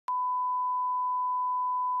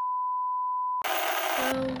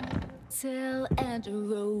Tell and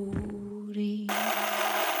roadie.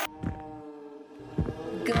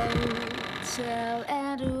 Go tell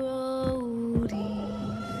and roadie.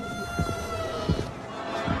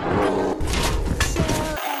 Go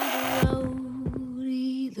tell and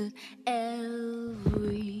roadie that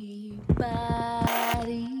everybody's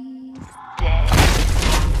dead.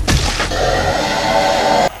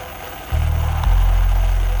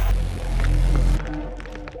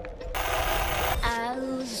 I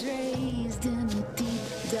was raised in a deep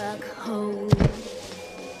dark hole,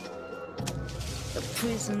 a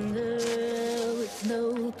prisoner with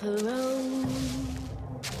no parole.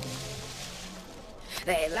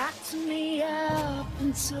 They locked me up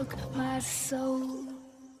and took my soul.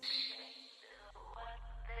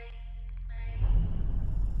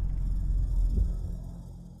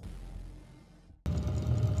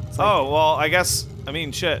 Oh, well, I guess, I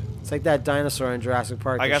mean, shit. It's like that dinosaur in Jurassic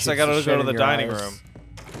Park. I that guess I shoots gotta shit go to in the your dining eyes. room.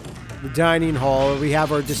 The dining hall, we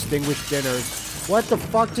have our distinguished dinners. What the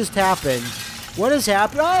fuck just happened? What has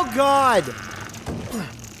happened? Oh god!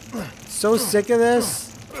 So sick of this.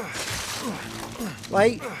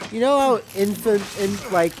 Like, you know how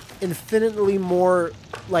infinitely more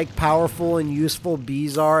like powerful and useful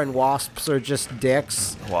bees are, and wasps are just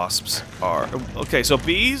dicks? Wasps are... Okay, so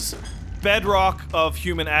bees, bedrock of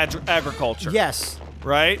human agriculture. Yes.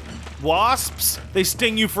 Right? Wasps, they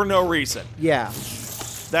sting you for no reason. Yeah.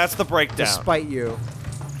 That's the breakdown. Despite you.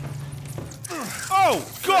 Oh,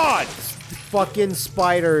 God! Fucking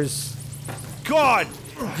spiders. God!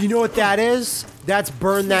 You know what that is? That's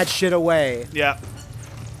burn that shit away. Yeah.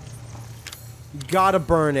 You gotta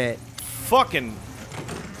burn it. Fucking...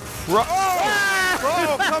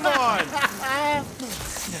 Oh, come on!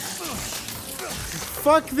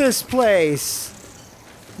 Fuck this place.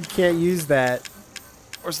 You can't use that.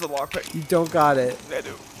 Where's the lockpick? You don't got it. I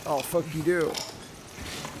do. Oh, fuck you do.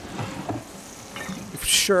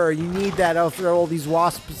 Sure, you need that after all these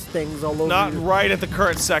wasp things all over Not you. right at the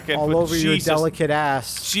current second, all but over your Jesus. delicate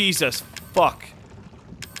ass. Jesus, fuck.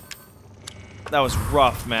 That was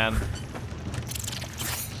rough, man.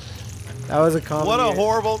 That was a comedy. What a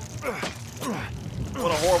horrible...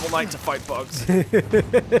 What a horrible night to fight bugs.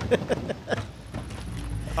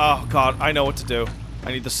 Oh, God, I know what to do.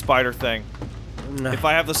 I need the spider thing. If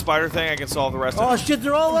I have the spider thing, I can solve the rest of it. Oh shit,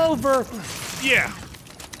 they're all over! Yeah!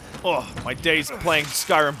 Oh, my days playing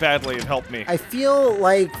Skyrim badly have helped me. I feel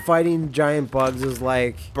like fighting giant bugs is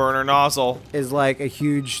like... Burner nozzle. Is like a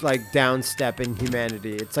huge, like, downstep in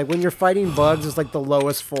humanity. It's like when you're fighting bugs, it's like the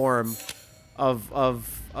lowest form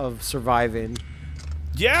of surviving.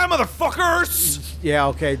 Yeah, motherfuckers! Yeah,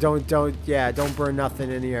 okay, don't burn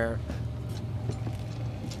nothing in here.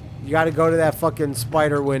 You gotta go to that fucking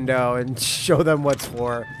spider window and show them what's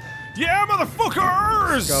for. Yeah,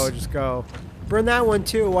 motherfuckers! Just go. Burn that one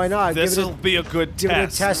too, why not? This'll be a good give test. Give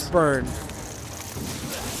it a test burn.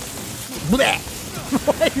 Blech.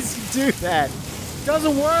 Why does he do that? It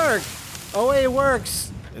doesn't work! Oh wait, it works.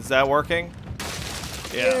 Is that working?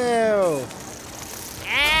 Yeah. Ew.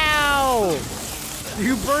 Ow!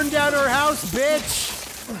 You burned down our house, bitch!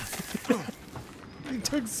 You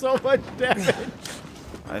took so much damage.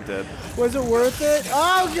 I did. Was it worth it?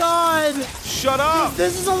 Oh god! Shut up!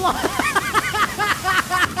 This is a lot.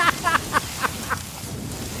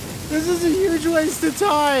 This is a huge waste of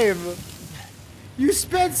time. You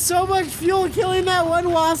spent so much fuel killing that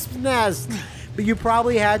one wasp nest. But you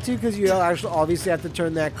probably had to because you actually obviously have to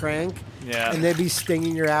turn that crank. Yeah. And they'd be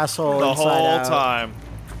stinging your asshole the inside whole out. time.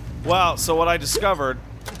 Well, so what I discovered...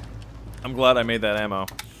 I'm glad I made that ammo.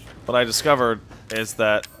 What I discovered is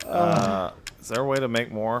that... is there a way to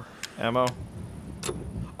make more ammo?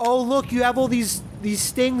 Oh, look, you have all these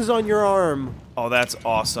stings on your arm. Oh, that's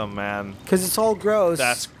awesome, man. Because it's all gross.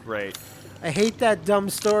 That's great. I hate that dumb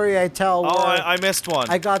story I tell. Oh, I missed one.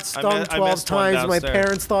 I got stung 12 missed one times. My downstairs.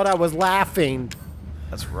 parents thought I was laughing.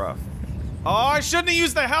 That's rough. Oh, I shouldn't have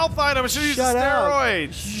used the health item. I should have used the Shut up.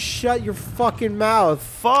 steroids. Shut your fucking mouth.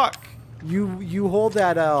 Fuck. You hold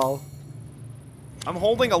that L. I'm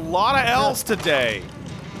holding a lot of L's today.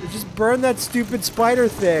 Just burn that stupid spider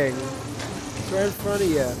thing. It's right in front of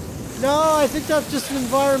you. No, I think that's just an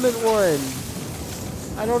environment one.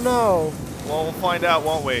 I don't know. Well, we'll find out,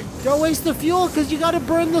 won't we? Don't waste the fuel because you got to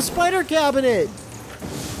burn the spider cabinet.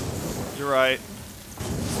 You're right.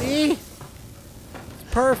 See? It's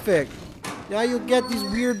perfect. Now you'll get these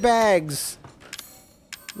weird bags.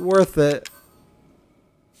 Worth it.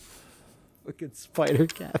 Look at spider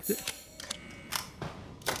cabinet.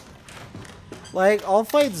 Like, I'll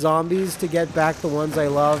fight zombies to get back the ones I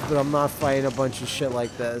love, but I'm not fighting a bunch of shit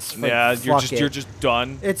like this. Like, Yeah, fuck you're just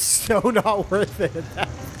done. It's so not worth it at that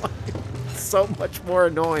point. so much more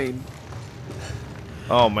annoying.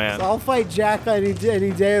 Oh man. So I'll fight Jack any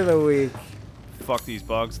day of the week. Fuck these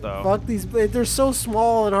bugs though. Fuck these. They're so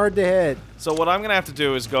small and hard to hit. So what I'm gonna have to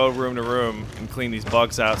do is go room to room and clean these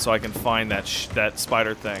bugs out so I can find that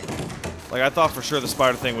spider thing. Like I thought for sure the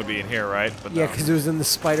spider thing would be in here, right? But Yeah, no. because it was in the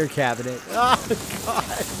spider cabinet. Oh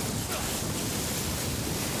god.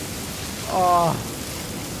 Oh.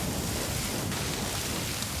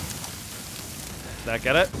 Did that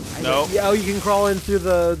get it? No. Yeah, oh, you can crawl in through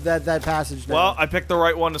that passage now. Well, I picked the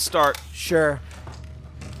right one to start. Sure.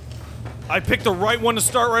 I picked the right one to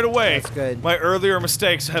start right away. That's good. My earlier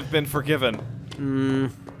mistakes have been forgiven.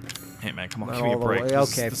 Hey man, come on, give me a break.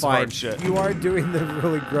 This Okay, is fine. hard shit. You are doing the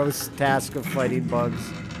really gross task of fighting bugs.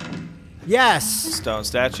 Yes! Stone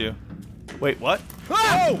statue. Wait, what?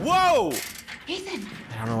 Whoa! Whoa! Ethan!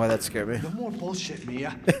 I don't know why that scared me. No more bullshit,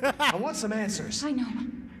 Mia. I want some answers.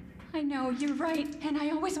 I know, you're right, and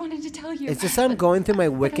I always wanted to tell you. It's just that I'm going through my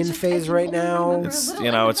But I Wiccan just- I phase can right only now. remember a It's, little,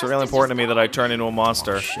 you know, and it's the really rest is important to me just that I gone. turn into a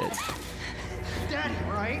monster. Shit. Daddy,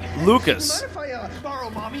 right? Lucas. Mind if I borrow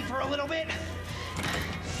mommy for a little bit?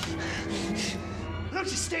 Don't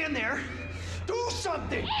just stand there. Do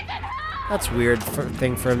something. That's a weird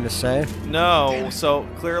thing for him to say. No, so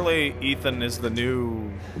clearly Ethan is the new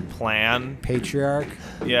plan. Patriarch.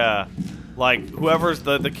 Yeah. Like, whoever's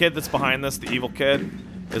the kid that's behind this, the evil kid,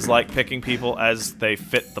 is like picking people as they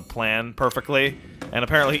fit the plan perfectly. And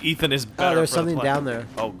apparently Ethan is better. Oh, there's for something the plan. down there.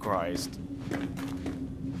 Oh, Christ.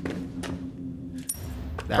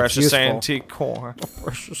 That's Precious useful. antique core.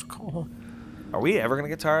 Precious coal. Are we ever gonna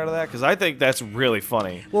get tired of that? Because I think that's really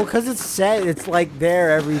funny. Well, because it's set, it's like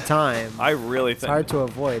there every time. I really It's think. hard to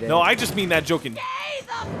avoid it. No, I just mean that joke in. Stay the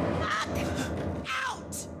fuck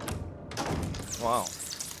out! Wow.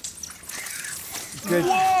 Good.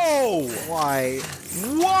 Whoa! Why?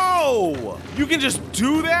 Whoa! You can just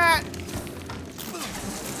do that?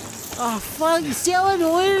 Oh, fuck. You see how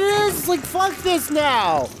annoying it is? It's like, fuck this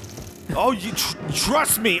now. Oh, you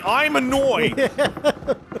trust me, I'm annoyed.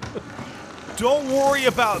 Don't worry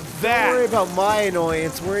about that. Don't worry about my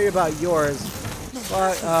annoyance. Worry about yours.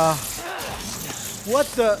 But, what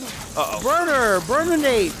the? Uh-oh.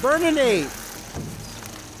 Burnernate.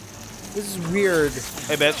 This is weird.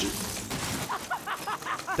 Hey, bitch.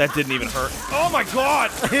 That didn't even hurt. Oh my god!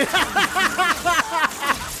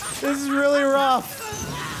 This is really rough.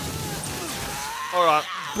 Hold on.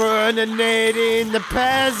 Burninating the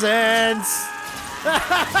peasants.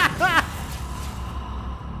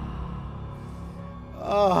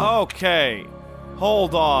 Okay.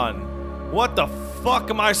 Hold on. What the fuck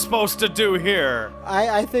am I supposed to do here?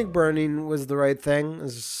 I think burning was the right thing.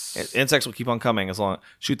 It's- Insects will keep on coming as long.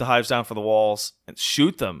 Shoot the hives down for the walls and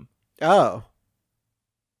shoot them. Oh.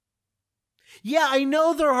 Yeah, I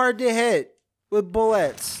know they're hard to hit with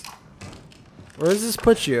bullets. Where does this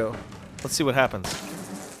put you? Let's see what happens.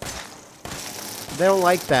 They don't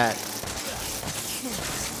like that.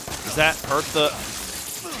 Does that hurt the?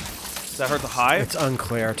 Does that hurt the hive? It's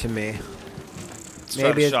unclear to me. Let's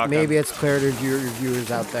try the shotgun. Maybe it's clear to your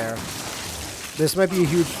viewers out there. This might be a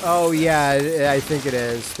huge. Oh yeah, I think it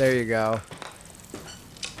is. There you go.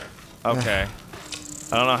 Okay.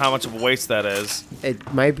 I don't know how much of a waste that is.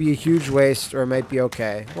 It might be a huge waste, or it might be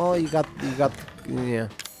okay. Well, you got, yeah.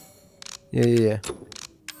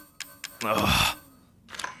 Ugh.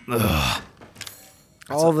 Ugh.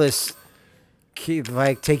 All this,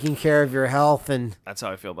 like taking care of your health and That's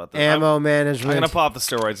how I feel about that. ammo I'm management. gonna pop the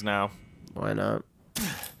steroids now. Why not?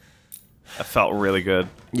 That felt really good.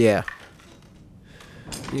 Yeah.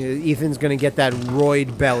 Yeah, Ethan's gonna get that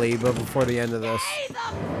roid belly, but before the end of this. Stay the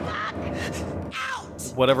fuck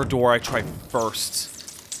out! Whatever door I try first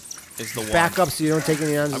is the one. Back up so you don't take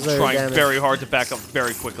any I'm unnecessary trying damage. very hard to back up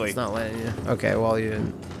very quickly. It's not letting you. Okay, well you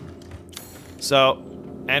didn't. So,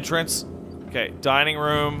 entrance. Okay, dining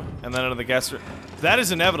room, and then into the guest room. That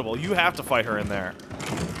is inevitable. You have to fight her in there.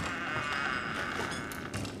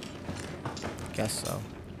 Guess so.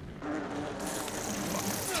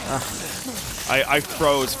 I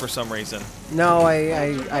froze for some reason. No,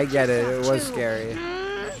 I get it. It was scary.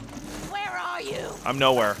 Where are you? I'm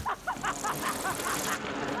nowhere.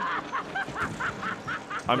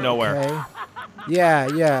 I'm nowhere. Okay.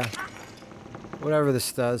 Yeah. Whatever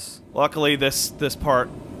this does. Luckily, this part.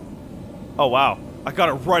 Oh wow, I got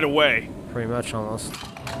it right away. Pretty much almost.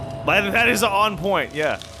 That is on point.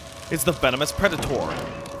 Yeah, it's the venomous predator.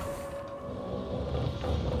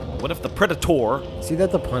 What if the predator? See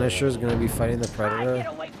that the Punisher is gonna be fighting the Predator Get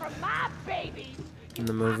away from my baby! in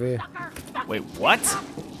the movie? Wait, what?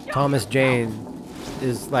 Thomas Jane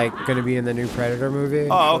is like gonna be in the new Predator movie.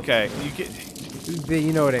 Oh, okay. You get.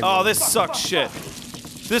 You know what I mean. Oh, this sucks shit.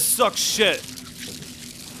 This sucks shit.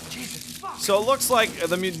 So it looks like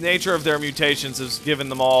the nature of their mutations has given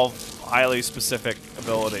them all highly specific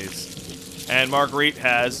abilities. And Marguerite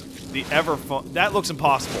has the ever fun... That looks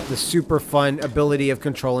impossible. The super fun ability of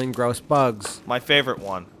controlling gross bugs. My favorite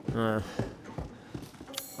one. You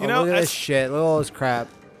know, look at this shit. Look at all this crap.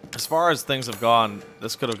 As far as things have gone,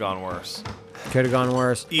 this could have gone worse. Could have gone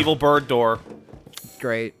worse. Evil bird door.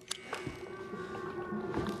 Great.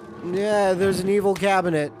 Yeah, there's an evil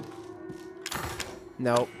cabinet.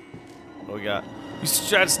 Nope. What we got? You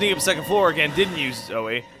tried to sneak up the second floor again, didn't you,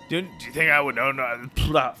 Zoe? Do you think I would know? No,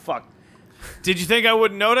 fuck. Did you think I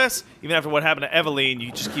wouldn't notice? Even after what happened to Eveline,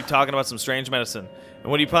 you just keep talking about some strange medicine.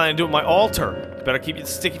 And what are you planning to do with my altar? You better keep your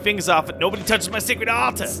sticky fingers off it. Nobody touches my sacred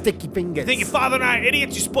altar. Sticky fingers. You think your father and I are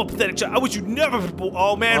idiots? You spoiled pathetic child. I wish you'd never...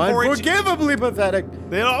 Oh, man, 4-H. Unforgivably pathetic.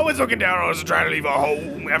 They're always looking down on us and trying to leave our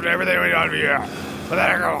home after everything we done here. If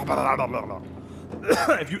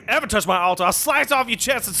you ever touch my altar, I'll slice off your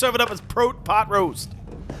chest and serve it up as pot roast.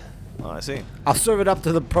 Oh, I see. I'll serve it up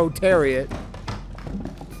to the protariat.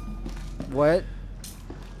 What?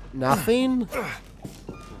 Nothing?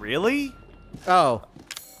 Really? Oh.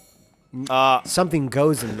 Something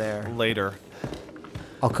goes in there. Later.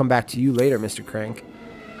 I'll come back to you later, Mr. Crank.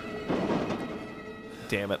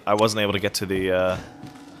 Damn it! I wasn't able to get to the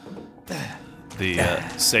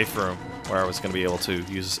safe room where I was going to be able to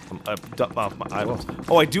use dump off my items.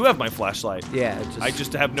 Oh, I do have my flashlight. Yeah, I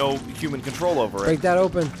just have no human control over it. break that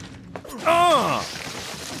open. Ah!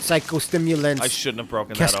 Psychostimulants. I shouldn't have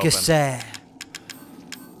broken Qu'est-ce that que open. c'est?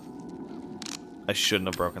 I shouldn't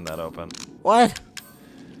have broken that open. What?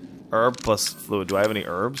 Herb plus fluid. Do I have any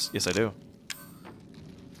herbs? Yes, I do.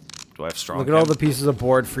 Do I have strong? Look at all the pieces of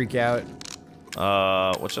board freak out.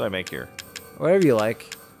 What should I make here? Whatever you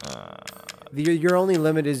like. Your only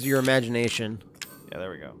limit is your imagination. Yeah,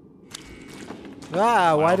 there we go.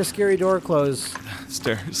 Ah, why Wow. does scary door close?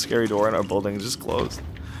 Scary door in our building is just closed.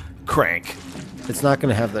 Crank. It's not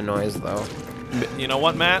gonna have the noise though. You know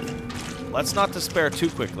what, Matt? Let's not despair too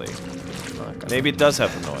quickly. It's not gonna. Maybe it does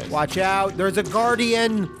have the noise. Watch out! There's a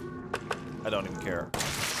guardian. I don't even care.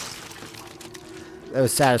 That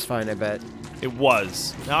was satisfying, I bet. It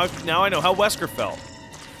was. Now I know how Wesker felt.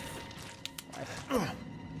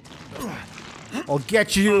 I'll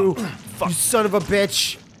get you, you son of a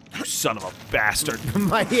bitch. You son of a bastard.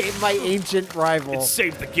 my ancient rival. It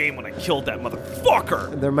saved the game when I killed that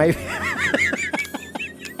motherfucker. There might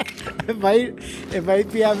it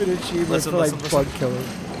might be having an achievement Listen, for like listen. bug killing.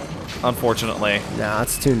 Unfortunately, Nah,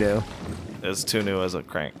 it's too new. it's too new as a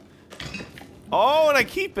crank. Oh, and I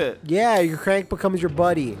keep it. Yeah, your crank becomes your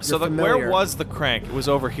buddy. So You're where familiar. was the crank? It was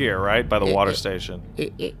over here, right? By the water station.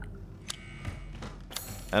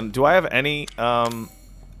 And do I have any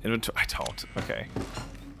inventory? I don't. Okay.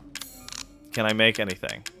 Can I make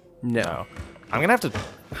anything? No. I'm gonna have to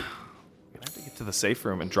get to the safe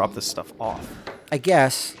room and drop this stuff off. I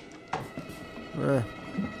guess.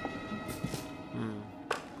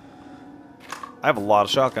 I have a lot of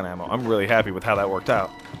shotgun ammo. I'm really happy with how that worked out.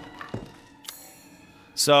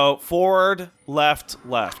 So, forward, left,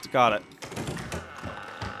 left. Got it.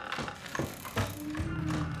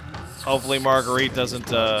 Hopefully Marguerite doesn't,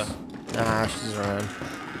 Nah, she's around.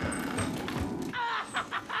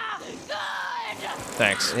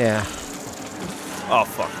 Thanks. Yeah. Oh,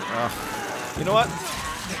 fuck. You know what?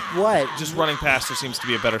 What? Just running past her seems to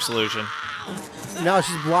be a better solution. No,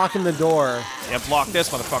 she's blocking the door. Yeah, block this,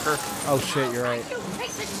 motherfucker. Oh shit, you're right. You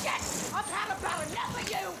piece of shit! I've had about enough of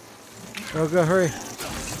you! Oh, go hurry.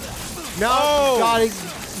 No, Oh! you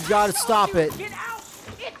gotta stop it. Get out!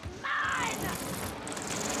 It's mine!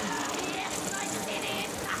 Yes, I did it!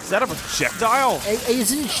 Is that a projectile? Hey,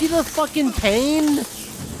 isn't she the fucking pain?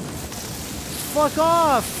 Fuck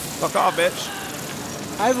off! Fuck off, bitch.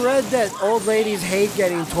 I've read that old ladies hate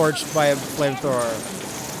getting torched by a flamethrower.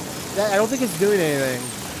 I don't think it's doing anything.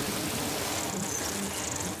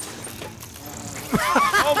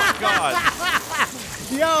 Oh my god.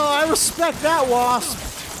 Yo, I respect that, Wasp.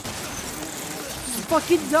 Just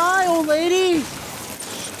fucking die, old lady.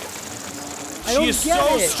 I She don't is get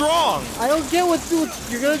so it. strong. I don't get what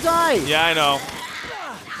you're gonna die. Yeah, I know.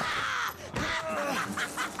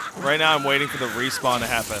 Right now I'm waiting for the respawn to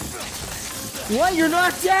happen. What? You're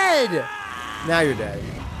not dead. Now you're dead.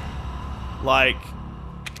 Like,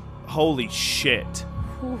 holy shit.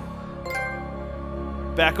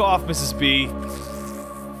 Back off, Mrs. B.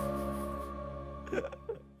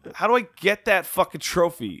 How do I get that fucking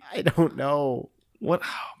trophy? I don't know. What? Oh,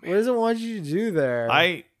 What man. does it want you to do there?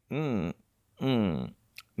 I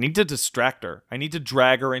need to distract her. I need to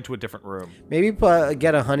drag her into a different room. Maybe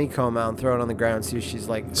get a honeycomb out and throw it on the ground. See if she's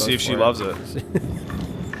like. See if she loves it.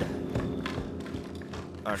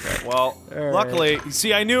 Okay, well, right. luckily,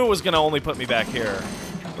 see, I knew it was gonna only put me back here,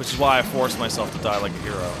 which is why I forced myself to die like a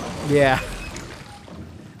hero. Yeah.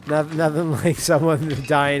 Nothing like someone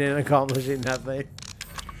dying and accomplishing nothing.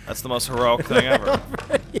 That's the most heroic thing ever.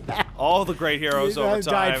 Yeah. All the great heroes over I've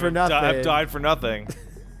time died for nothing. have died for nothing.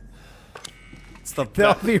 It's the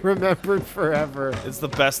They'll best. be remembered forever. It's the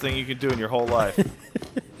best thing you can do in your whole life.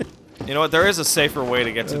 You know what? There is a safer way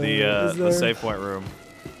to get to Is the there? save point room.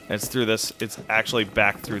 And it's through this. It's actually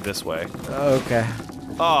back through this way. Okay.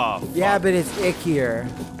 Oh. Yeah, fuck. but it's ickier.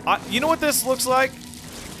 You know what this looks like?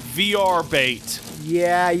 VR bait.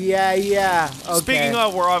 Yeah. Okay. Speaking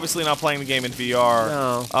of, we're obviously not playing the game in VR.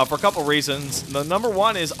 No. For a couple reasons. The number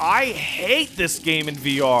one is I hate this game in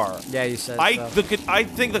VR. Yeah, you said I so.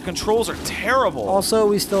 think the controls are terrible. Also,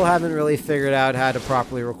 we still haven't really figured out how to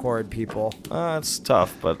properly record people. It's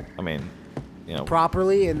tough, but I mean, you know.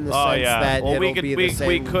 Properly in the sense that well, it'll be the same.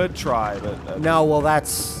 we could try, but No, well,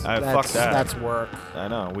 that's fuck that. that's work. I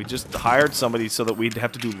know. We just hired somebody so that we'd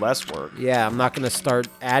have to do less work. Yeah, I'm not gonna start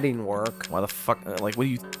adding work. Why the fuck? Like, what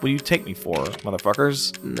do you take me for,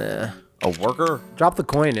 motherfuckers? Nah. A worker? Drop the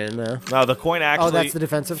coin in. No, the coin actually. that's the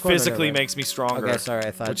defensive coin? Physically Okay, right. makes me stronger. Okay, sorry,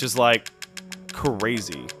 I thought. Which is like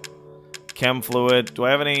crazy. Chem fluid. Do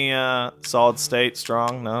I have any solid state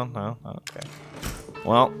strong? No. Okay.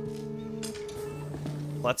 Well,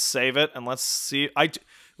 let's save it and let's see.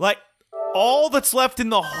 All that's left in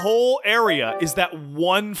the whole area is that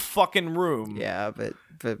one fucking room. Yeah, but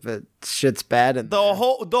shit's bad and The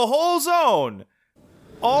whole zone.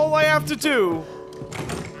 All I have to do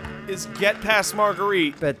is get past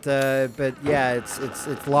Marguerite. But yeah,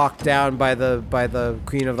 it's locked down by the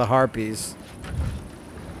Queen of the Harpies,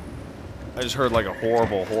 I just heard like a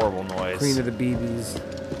horrible noise. Queen of the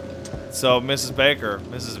BBs, So Mrs. Baker,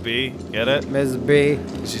 Mrs. B, get it? Ms. B.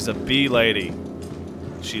 She's a bee lady.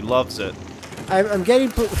 She loves it. I'm getting.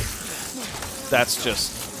 That's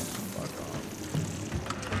just.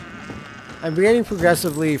 I'm getting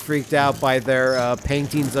progressively freaked out by their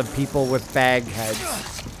paintings of people with bag heads.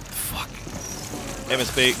 Fuck. Hey,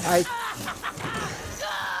 Miss B.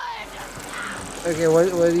 Okay, what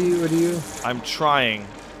do you I'm trying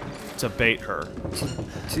to bait her.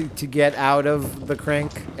 to get out of the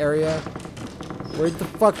crank area? Where'd the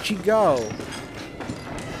fuck she go?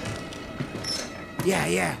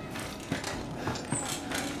 Yeah.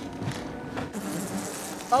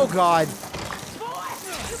 Oh god.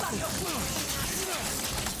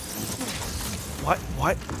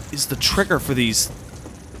 What is the trigger for these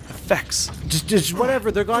effects? Just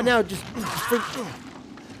whatever. They're gone now. Just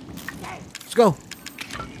let's go.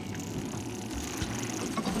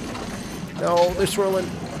 No, they're swirling.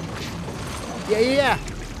 Yeah.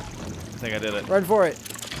 I think I did it. Run for it.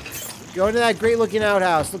 Go into that great-looking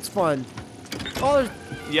outhouse. Looks fun. Oh, there's...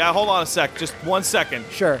 Yeah, hold on a sec. Just 1 second.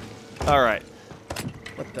 Sure. All right.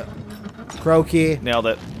 What the? Crow key. Nailed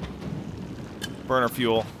it. Burner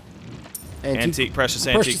fuel. Precious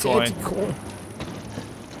antique coin. Antique coin.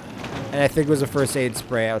 And I think it was a first aid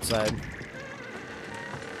spray outside.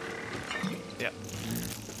 Yeah.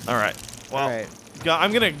 All right. Well, All right.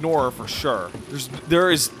 I'm gonna ignore her for sure.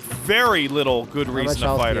 There is very little good How reason much to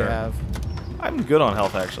health fight do you her. have? I'm good on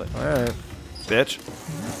health actually. All right. Bitch.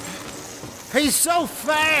 He's so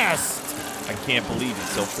fast. I can't believe he's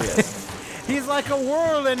so fast. He's like a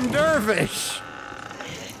whirling dervish.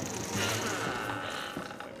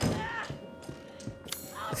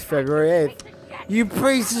 It's February 8th. You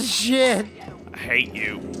piece of shit. I hate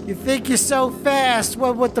you. You think you're so fast.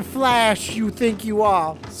 What with the Flash you think you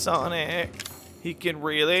are? Sonic. He can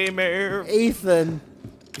really move. Ethan.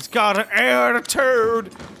 He's got an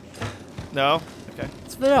attitude. No? Okay.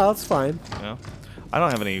 It's fine. No. I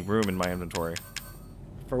don't have any room in my inventory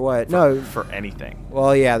For what? No. for anything.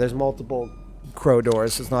 Well, yeah, there's multiple crow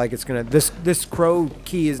doors. It's not like it's gonna... This crow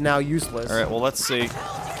key is now useless. All right, well, let's see.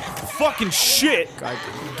 Fucking shit! God.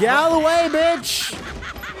 Get out of the way, bitch!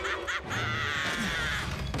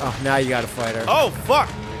 Oh, now you gotta fight her. Oh, fuck!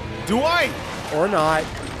 Do I? Or not.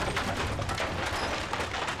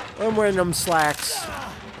 I'm wearing them slacks.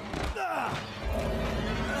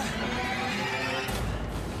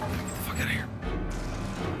 Fuck out of here.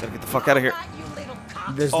 Gotta get the fuck out of here.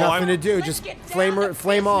 There's Oh, nothing I'm- to do. Just flame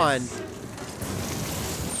on.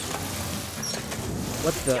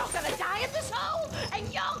 What the? You're gonna die in this hole,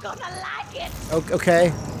 and you're gonna like it.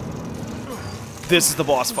 Okay. This is the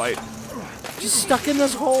boss fight. Just stuck in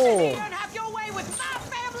this hole. Here and have your way with my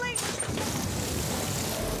family.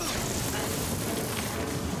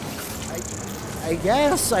 I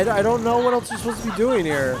guess. I don't know what else you're supposed to be doing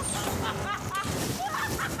here.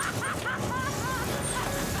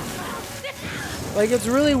 Like, it's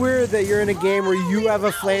really weird that you're in a game where you have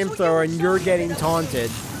a flamethrower and you're getting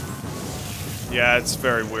taunted. Yeah, it's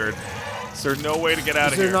very weird. Is there no way to get out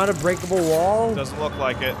Is of there here? not a breakable wall? Doesn't look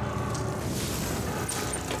like it.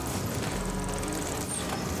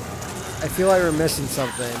 I feel like we're missing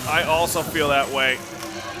something. I also feel that way.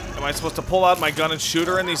 Am I supposed to pull out my gun and shoot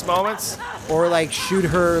her in these moments? Or, like, shoot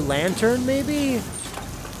her lantern, maybe?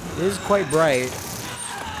 It is quite bright.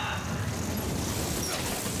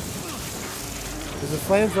 Because the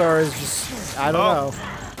flamethrower is just... I don't know.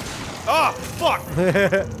 Oh,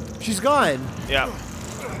 fuck! She's gone. Yeah.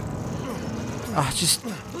 Ah, just...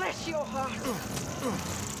 Bless your heart.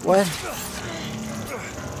 What?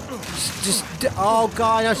 Just... Oh,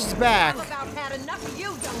 God, now she's back. I've about had enough of you,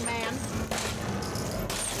 young man.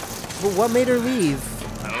 But what made her leave?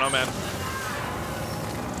 I don't know, man.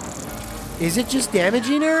 Is it just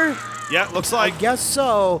damaging her? Yeah, looks I like guess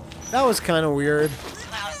so. That was kind of weird.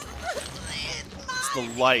 it's the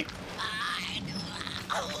light.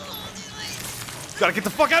 Gotta get the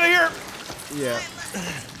fuck out of here! Yeah.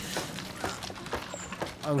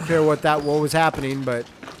 Unclear what was happening, but...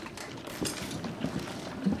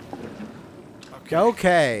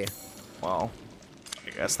 Okay. Well, I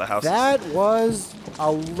guess the house That was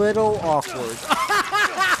a little awkward.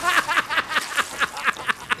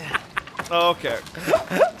 Okay.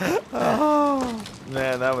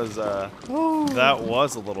 Man, that was a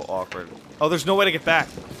little awkward. Oh, there's no way to get back.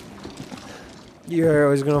 You're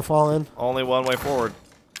always gonna fall in? Only one way forward.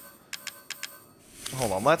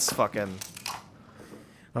 Hold on, let's fucking...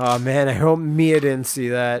 Oh man, I hope Mia didn't see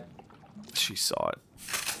that. She saw it.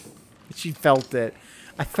 She felt it.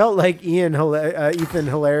 I felt like Ethan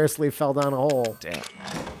hilariously fell down a hole. Damn.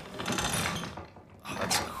 Oh,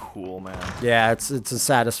 that's cool, man. Yeah, it's a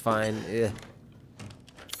satisfying. Yeah.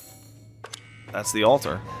 That's the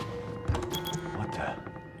altar. What the?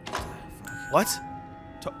 What?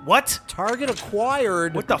 What? Target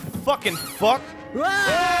acquired. What the fucking fuck?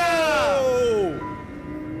 Whoa!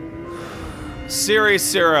 Series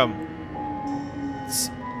serum.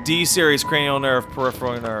 D series cranial nerve,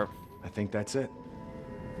 peripheral nerve. I think that's it.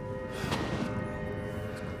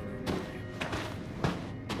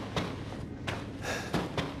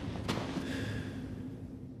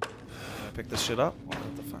 Can I pick this shit up?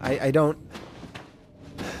 What the fuck? I don't.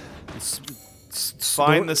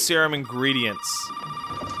 Find the serum ingredients.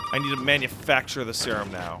 I need to manufacture the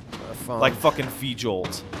serum now. Like fucking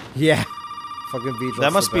V-Jolt. Yeah. Fucking Vigil.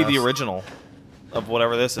 That must be the original of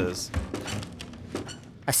whatever this is.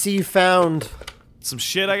 I see you found Some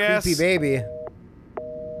shit, I guess. creepy baby.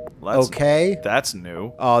 Well, that's- Okay. That's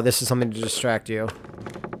new. Oh, this is something to distract you.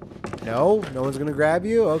 No? No one's gonna grab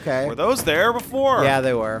you? Okay. Were those there before? Yeah,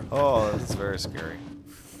 they were. Oh, that's very scary.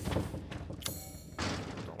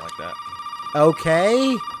 Don't like that.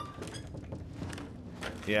 Okay.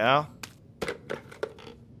 Yeah?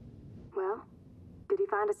 Well, did you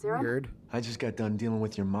find a serum? Weird. I just got done dealing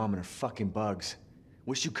with your mom and her fucking bugs.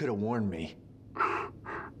 Wish you could have warned me.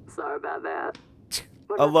 Sorry about that.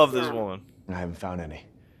 What I about love the this serum? woman. I haven't found any.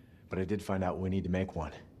 But I did find out we need to make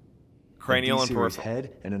one. Cranial A and D-series peripheral.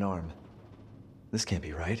 head and an arm. This can't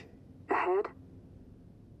be right. A head?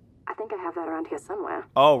 I think I have that around here somewhere.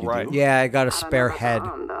 Oh, You right. do? Yeah, I got a I don't know spare about the head.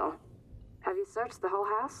 arm, though. Have you searched the whole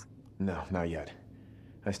house? No, not yet.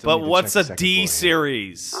 I still But need to what's check a the second floor D here.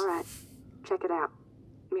 series? All right, check it out.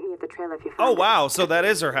 Meet me at the trailer if you find Oh, it. wow. So that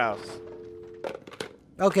is her house.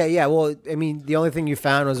 Okay, yeah, well, I mean, the only thing you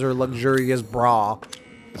found was her luxurious bra.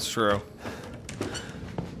 It's true.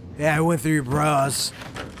 Yeah, I went through your bras.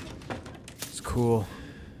 It's cool.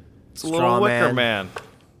 It's a little wicker man.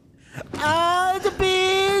 Ah, the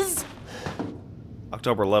bees!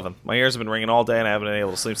 October 11th. My ears have been ringing all day and I haven't been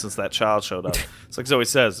able to sleep since that child showed up. It's like Zoe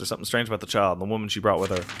says, there's something strange about the child and the woman she brought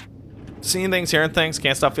with her. Seeing things, hearing things,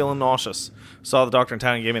 can't stop feeling nauseous. Saw the doctor in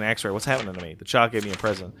town and gave me an x-ray. What's happening to me? The child gave me a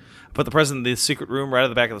present. I put the present in the secret room right at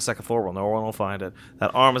the back of the second floor where no one will find it.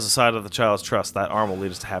 That arm is the side of the child's trust. That arm will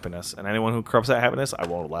lead us to happiness. And anyone who corrupts that happiness, I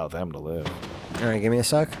won't allow them to live. Alright, give me a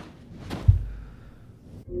sec.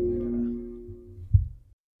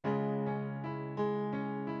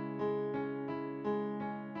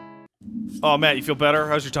 Oh, Matt, you feel better?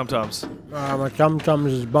 How's your tum-tums? My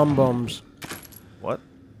tum-tums is bum-bums. What?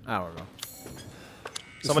 I don't know.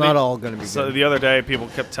 It's Somebody- not all gonna be So good. the other day, people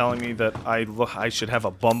kept telling me that I should have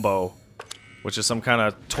a bumbo, which is some kind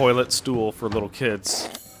of toilet stool for little kids.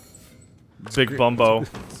 Big bumbo.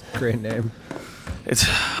 Great name. It's.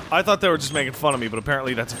 I thought they were just making fun of me, but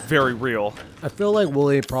apparently that's very real. I feel like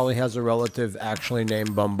Wooly probably has a relative actually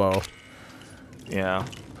named Bumbo. Yeah.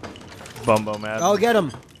 Bumbo mad. Oh, get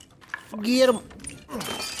him! Get him!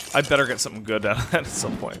 I better get something good out of that at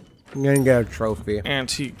some point. I'm gonna get a trophy.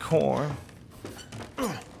 Antique coin.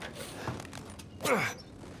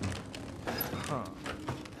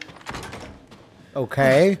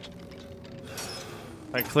 Okay.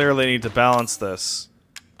 I clearly need to balance this.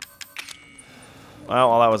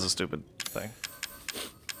 Well, that was a stupid thing.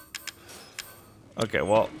 Okay,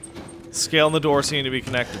 well, scale and the door seem to be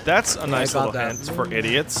connected. That's a nice got little that. hint for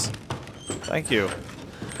idiots. Thank you.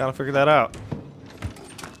 Gotta figure that out.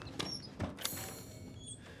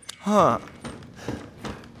 Huh.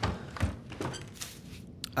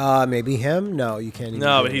 Maybe him? No, you can't even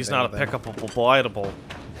No, do but he's anything not a with him. pickupable.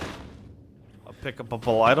 A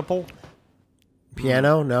pickupable?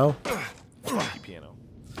 Piano? No. Funky piano.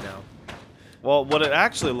 No. Well, what it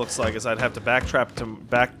actually looks like is I'd have to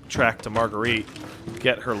backtrack to Marguerite,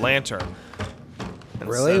 get her lantern. and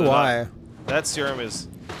Really? set it up. Why? That serum is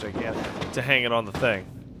gigantic. To hang it on the thing,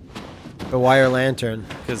 The wire lantern.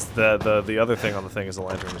 because the other thing on the thing is a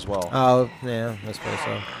lantern as well. Oh, yeah, I suppose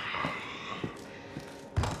so.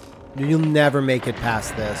 You'll never make it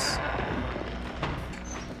past this.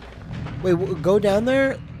 Wait, go down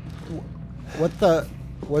there? What the...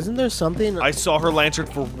 Wasn't there something... I saw her lantern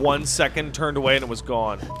for 1 second, turned away, and it was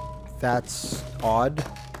gone. That's odd.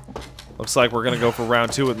 Looks like we're gonna go for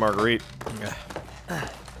round 2 with Marguerite.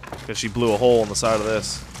 Because she blew a hole in the side of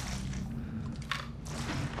this.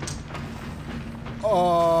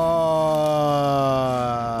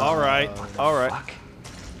 Alright, alright, Fuck.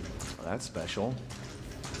 Well, that's special.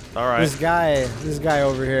 alright. This guy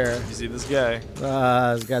over here. You see this guy?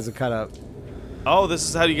 This guy's a cut up. Oh, this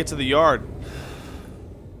is how you get to the yard.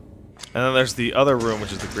 And then there's the other room,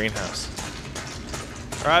 which is the greenhouse.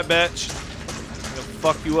 Alright, bitch. I'm gonna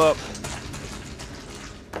fuck you up.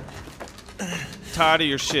 Tired of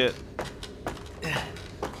your shit.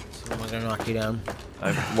 So am I gonna knock you down?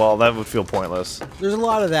 Well, that would feel pointless. There's a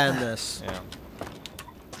lot of that in this. Yeah.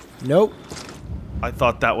 Nope. I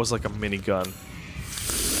thought that was like a minigun.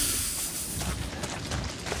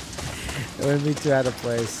 It wouldn't be too out of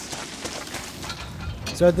place.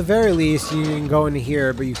 So at the very least, you can go in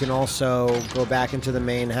here, but you can also go back into the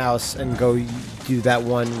main house and go do that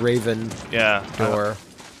one Raven Yeah. door.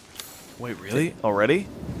 Wait, really? Already?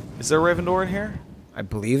 Is there a Raven door in here? I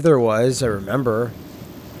believe there was. I remember.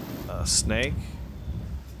 A snake?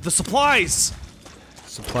 The supplies!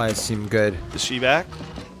 Supplies seem good. Is she back?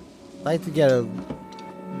 I'd like to get a...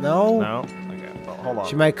 No? No? Okay, well, hold on.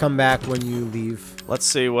 She might come back when you leave. Let's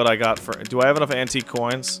see what I got for... Do I have enough antique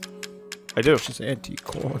coins? I do. She's antique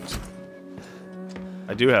coins.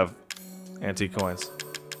 I do have antique coins.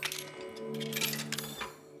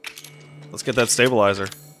 Let's get that stabilizer.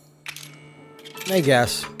 I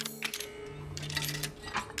guess.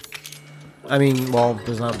 I mean, well,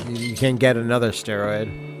 there's not... You can't get another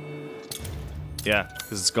steroid. Yeah,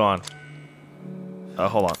 because it's gone.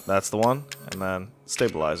 Hold on. That's the one. And then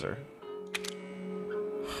stabilizer.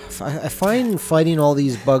 I find fighting all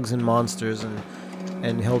these bugs and monsters and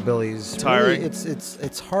hillbillies Tiring. really,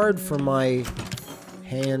 it's hard for my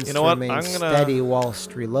hands You know to what? remain I'm gonna- steady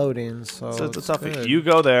whilst reloading. So So it's a toughie. good. You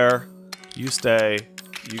go there. You stay.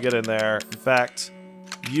 You get in there. In fact,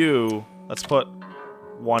 you... Let's put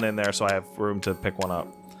one in there so I have room to pick one up.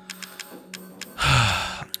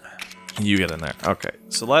 You get in there. Okay.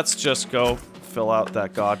 So let's just go fill out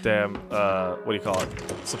that goddamn, what do you call it?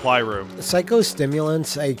 Supply room.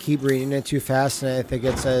 Psychostimulants. I keep reading it too fast, and I think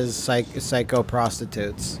it says psycho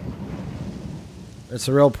prostitutes. It's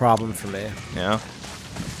a real problem for me. Yeah.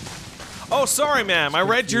 Oh, sorry, ma'am. I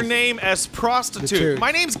read your name as prostitute. Dude.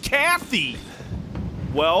 My name's Kathy.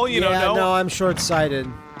 Well, you know, no, I'm short-sighted.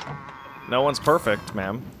 no one's perfect,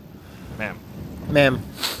 ma'am. Ma'am, Ma'am,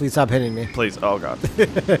 please stop hitting me. please. Oh, God.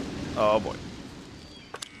 Oh, boy.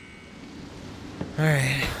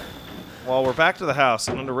 Alright. Well, we're back to the house,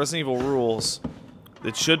 and under Resident Evil rules,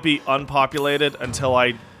 it should be unpopulated until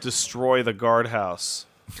I destroy the guardhouse.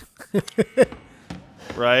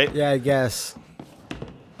 Right? Yeah, I guess.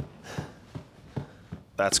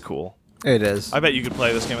 That's cool. It is. I bet you could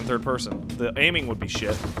play this game in third person. The aiming would be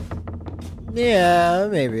shit. Yeah,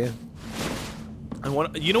 maybe.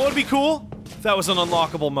 And you know what would be cool? If that was an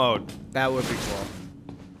unlockable mode. That would be cool.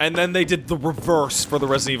 And then they did the reverse for the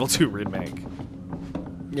Resident Evil 2 remake.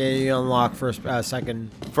 Yeah, you unlock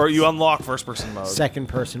second You unlock first-person mode.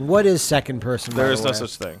 person. What is second person? There by is the no way?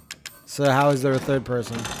 such thing. So how is there a third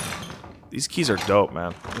person? These keys are dope,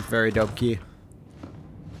 man. It's a very dope key.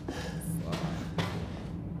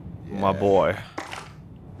 My boy.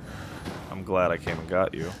 I'm glad I came and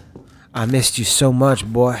got you. I missed you so much,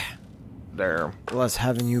 boy. Damn. Bless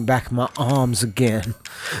having you back in my arms again.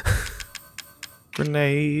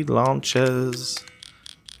 Grenade launches.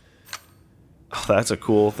 Oh, that's a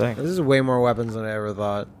cool thing. This is way more weapons than I ever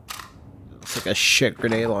thought. It's like a shit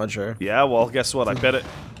grenade launcher. Yeah, well, guess what? I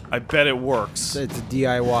bet it works. It's a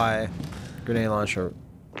DIY grenade launcher.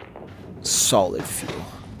 Solid fuel.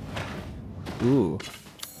 Ooh.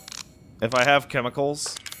 If I have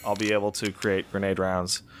chemicals, I'll be able to create grenade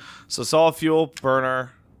rounds. So solid fuel,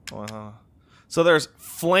 burner. So there's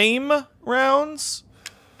flame rounds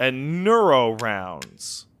and neuro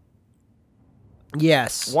rounds.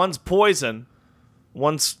 Yes. One's poison.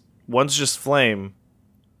 One's just flame.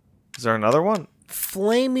 Is there another one?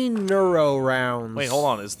 Flaming neuro rounds. Wait, hold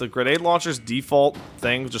on. Is the grenade launcher's default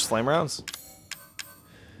thing just flame rounds?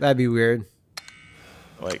 That'd be weird.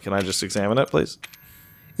 Wait, can I just examine it, please?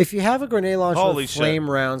 If you have a grenade launcher Holy with flame shit.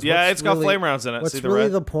 rounds, Yeah, what's it's got really- flame rounds in it. What's See the really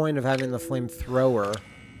red? the point of having the flamethrower?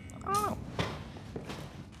 Oh.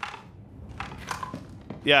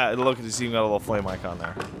 Yeah, look, it's even got a little flame icon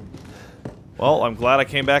there. Well, I'm glad I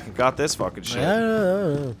came back and got this fucking shit.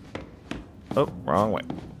 Oh, wrong way.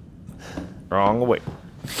 Wrong way.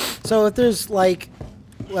 So if there's like,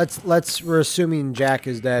 we're assuming Jack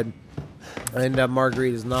is dead, and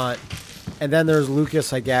Marguerite is not, and then there's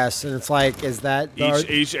Lucas, I guess, and it's like, is that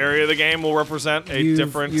Each area of the game will represent a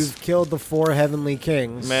different You've killed the 4 heavenly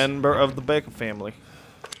kings. member of the Baker family.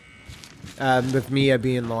 With Mia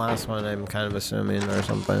being the last one, I'm kind of assuming, or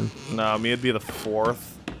something. No, me'd be the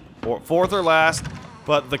fourth or last,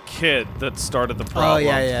 but the kid that started the Oh problem.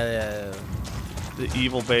 yeah. The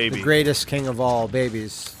evil baby. The greatest king of all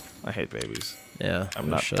babies. I hate babies. Yeah, I'm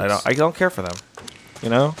they're not. shits. I don't care for them. You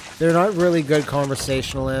know. They're not really good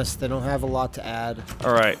conversationalists. They don't have a lot to add.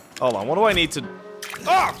 All right, hold on. What do I need to?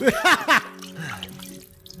 Oh!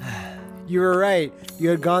 You were right. You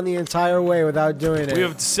had gone the entire way without doing it. We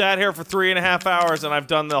have sat here for 3.5 hours, and I've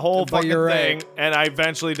done the whole But fucking you're thing, right. and I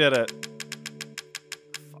eventually did it.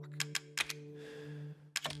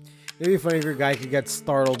 It'd be funny if your guy could get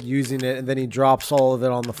startled using it, and then he drops all of it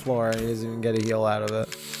on the floor, and he doesn't even get a heal out of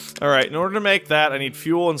it. All right, in order to make that, I need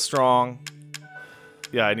fuel and strong.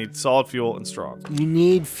 Yeah, I need solid fuel and strong. You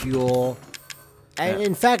need fuel. And Yeah.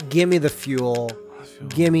 in fact, give me the fuel.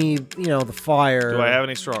 Give me, the fire. Do I have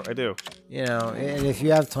any strong? I do. And if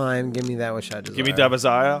you have time, give me that which I desire. Give me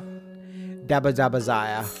Dabazaya. Dabba Dabba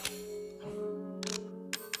Zaya.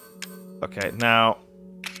 Okay, now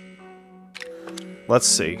let's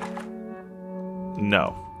see.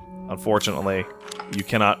 No, unfortunately, you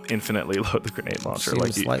cannot infinitely load the grenade launcher Seems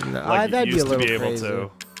like you, like no- like you that'd be used a to be little able crazy.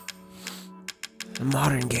 to. The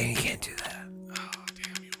modern game, you can't do that. Oh,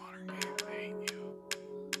 damn you, modern game! I hate you.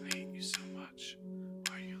 I hate you so much.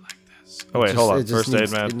 Why are you like this? Oh wait, hold on. First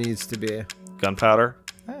aid, man. It needs to be. Gunpowder.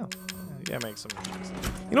 Oh, yeah, make some.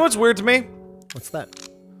 You know what's weird to me? What's that?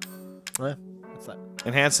 What? What's that?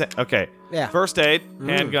 Enhanced. Okay. Yeah. First aid,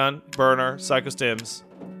 handgun, burner, psychostims,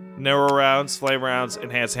 neuro rounds, flame rounds,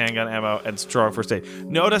 enhanced handgun ammo, and strong first aid.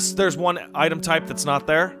 Notice there's one item type that's not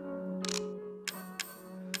there.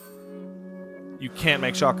 You can't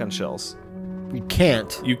make shotgun shells. You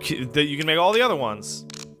can't. You can make all the other ones,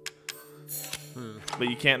 but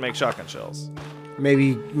you can't make shotgun shells. Maybe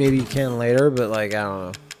you can later, but I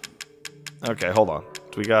don't know. Okay, hold on.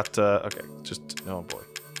 We got okay. Just oh boy,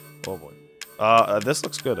 oh boy. This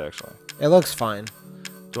looks good actually. It looks fine.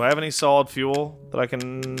 Do I have any solid fuel that I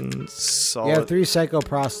can solid? You have 3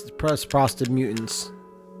 psychoprosted mutants.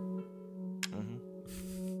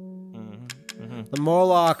 The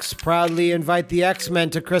Morlocks proudly invite the X-Men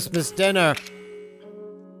to Christmas dinner.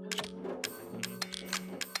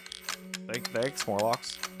 Thanks,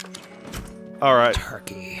 Morlocks. All right.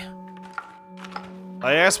 Turkey.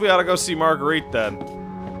 I guess we ought to go see Marguerite then.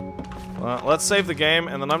 Let's save the game,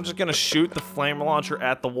 and then I'm just gonna shoot the flame launcher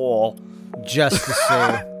at the wall. Just to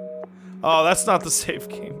see. Oh, that's not the save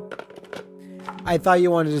game. I thought you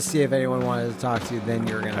wanted to see if anyone wanted to talk to you, then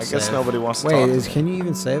you were gonna I save. guess nobody wants to Wait, talk. can you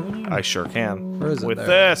even save it? I sure can. Where is it With there?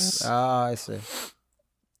 this. Oh, I see.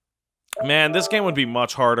 Man, this game would be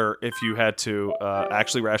much harder if you had to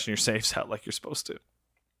actually ration your saves out like you're supposed to.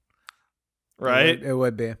 Right? It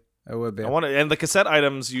would be. It would be. I want to, and the cassette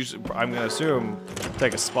items usually, I'm gonna assume,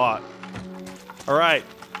 take a spot. All right,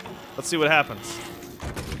 let's see what happens.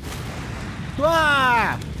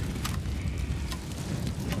 Ah!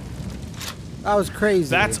 That was crazy.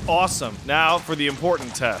 That's awesome. Now for the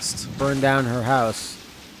important test. Burn down her house.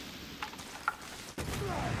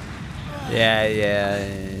 Yeah,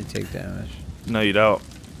 you take damage. No, you don't.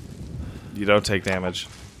 You don't take damage.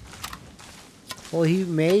 Well, he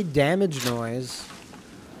made damage noise.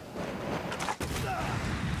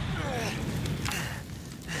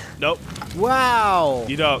 Nope, Wow!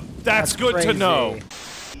 you don't. That's good to crazy. know.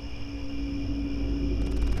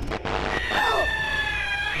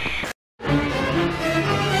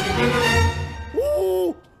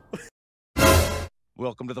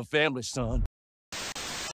 Welcome to the family, son.